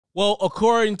Well,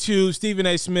 according to Stephen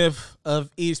A. Smith of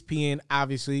ESPN,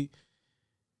 obviously,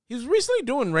 he was recently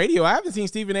doing radio. I haven't seen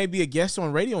Stephen A. be a guest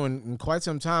on radio in quite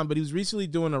some time, but he was recently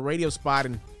doing a radio spot,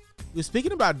 and he was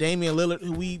speaking about Damian Lillard,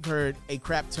 who we've heard a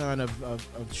crap ton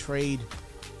of trade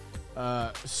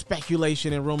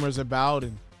speculation and rumors about.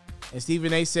 And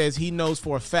Stephen A. says he knows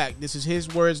for a fact, this is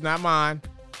his words, not mine.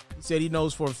 He said he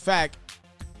knows for a fact,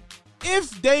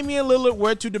 if Damian Lillard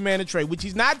were to demand a trade, which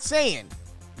he's not saying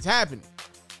it's happening,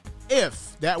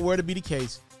 if that were to be the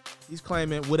case, he's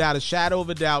claiming without a shadow of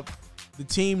a doubt, the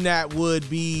team that would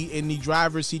be in the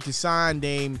driver's seat to sign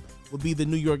Dame would be the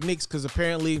New York Knicks, because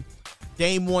apparently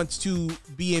Dame wants to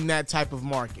be in that type of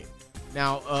market.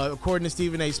 Now, according to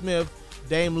Stephen A. Smith,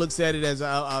 Dame looks at it as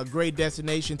a great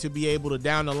destination to be able to,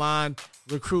 down the line,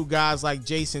 recruit guys like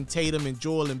Jason Tatum and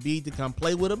Joel Embiid to come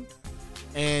play with him.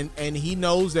 And he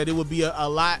knows that it would be a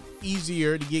lot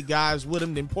easier to get guys with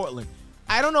him than Portland.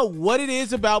 I don't know what it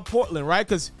is about Portland, right?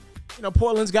 Because, you know,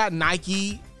 Portland's got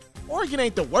Nike. Oregon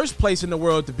ain't the worst place in the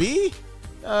world to be.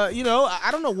 You know,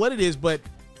 I don't know what it is, but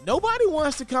nobody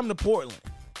wants to come to Portland.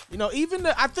 You know, even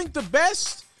I think the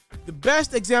best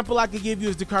example I could give you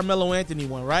is the Carmelo Anthony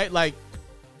one, right? Like,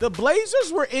 the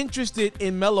Blazers were interested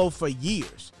in Melo for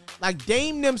years. Like,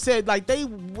 Dame them said, like, they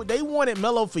wanted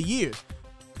Melo for years.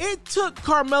 It took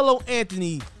Carmelo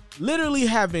Anthony literally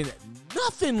having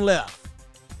nothing left.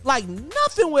 Like,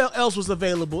 nothing else was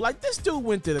available. Like, this dude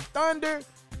went to the Thunder,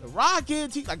 the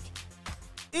Rockets.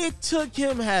 It took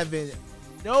him having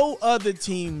no other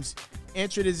teams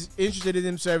interested in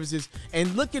him services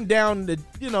and looking down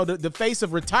the face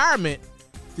of retirement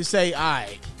to say, all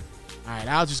right,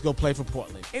 I'll just go play for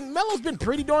Portland. And Melo's been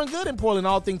pretty darn good in Portland,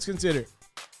 all things considered.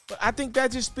 But I think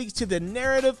that just speaks to the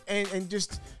narrative and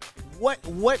just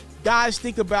what guys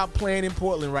think about playing in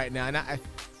Portland right now. And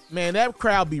man, that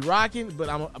crowd be rocking, but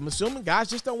I'm assuming guys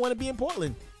just don't want to be in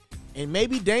Portland. And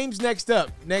maybe Dame's next up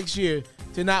next year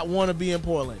to not want to be in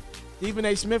Portland. Stephen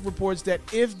A. Smith reports that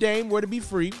if Dame were to be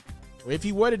free, or if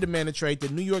he were to demand a trade, the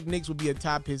New York Knicks would be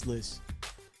atop his list.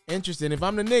 Interesting. If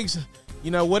I'm the Knicks,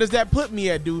 you know, what does that put me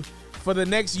at? For the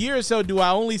next year or so, do I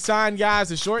only sign guys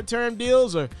to short-term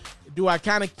deals, or do I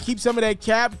kind of keep some of that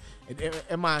cap?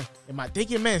 Am I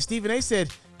thinking, man, Stephen A.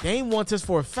 said Dame wants us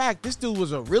for a fact. This dude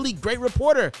was a really great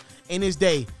reporter in his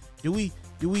day. Do we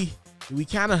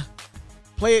kind of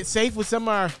play it safe with some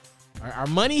of our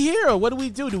money here, or what do we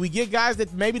do? Do we get guys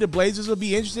that maybe the Blazers would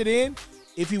be interested in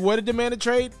if he were to demand a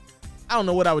trade? I don't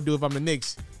know what I would do if I'm the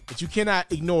Knicks, but you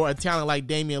cannot ignore a talent like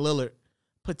Damian Lillard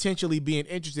potentially being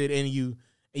interested in you,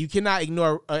 and you cannot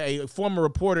ignore a former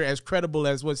reporter as credible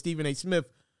as what Stephen A. Smith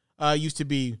used to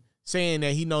be, saying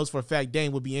that he knows for a fact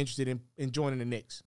Dame would be interested in joining the Knicks.